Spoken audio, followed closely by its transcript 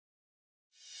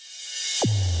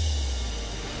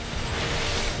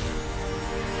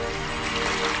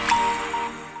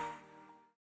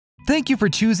Thank you for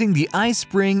choosing the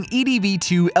iSpring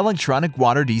EDV2 Electronic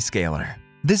Water Descaler.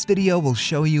 This video will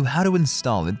show you how to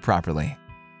install it properly.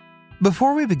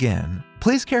 Before we begin,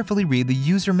 please carefully read the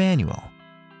user manual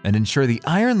and ensure the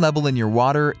iron level in your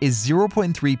water is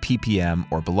 0.3 ppm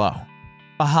or below.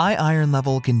 A high iron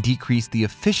level can decrease the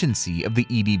efficiency of the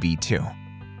EDV2.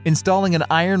 Installing an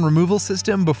iron removal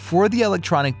system before the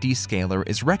electronic descaler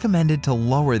is recommended to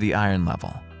lower the iron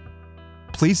level.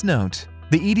 Please note,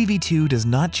 the EDV2 does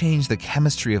not change the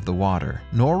chemistry of the water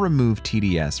nor remove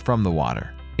TDS from the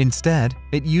water. Instead,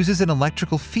 it uses an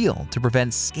electrical field to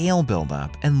prevent scale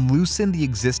buildup and loosen the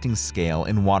existing scale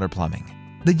in water plumbing.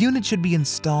 The unit should be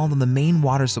installed on the main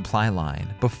water supply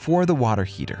line before the water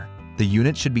heater. The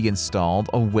unit should be installed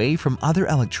away from other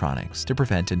electronics to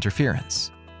prevent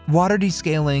interference. Water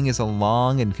descaling is a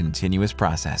long and continuous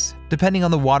process. Depending on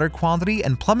the water quality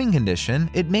and plumbing condition,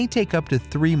 it may take up to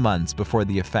 3 months before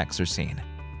the effects are seen.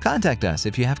 Contact us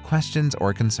if you have questions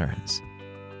or concerns.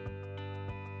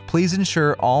 Please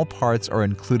ensure all parts are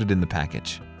included in the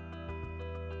package.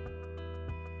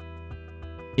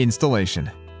 Installation.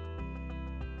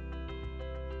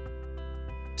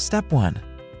 Step 1.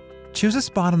 Choose a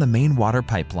spot on the main water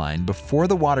pipeline before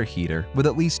the water heater with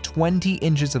at least 20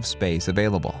 inches of space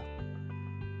available.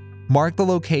 Mark the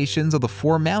locations of the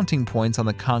 4 mounting points on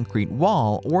the concrete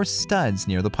wall or studs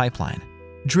near the pipeline.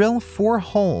 Drill 4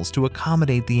 holes to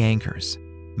accommodate the anchors.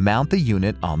 Mount the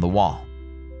unit on the wall.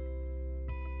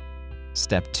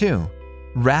 Step 2.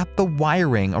 Wrap the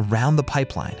wiring around the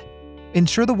pipeline.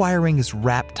 Ensure the wiring is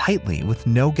wrapped tightly with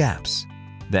no gaps.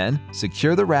 Then,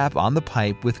 secure the wrap on the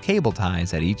pipe with cable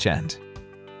ties at each end.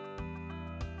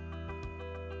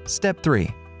 Step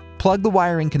 3. Plug the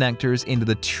wiring connectors into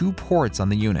the 2 ports on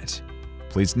the unit.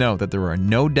 Please note that there are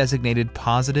no designated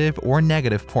positive or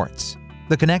negative ports.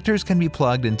 The connectors can be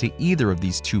plugged into either of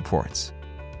these 2 ports.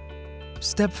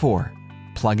 Step 4.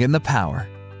 Plug in the power.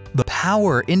 The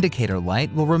power indicator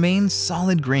light will remain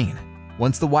solid green.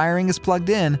 Once the wiring is plugged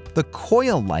in, the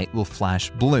coil light will flash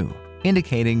blue,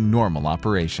 indicating normal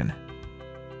operation.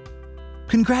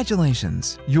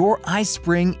 Congratulations! Your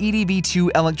iSpring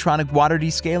EDV2 Electronic Water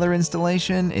Descaler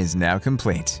installation is now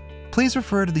complete. Please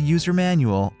refer to the user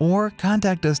manual or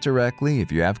contact us directly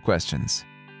if you have questions.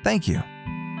 Thank you.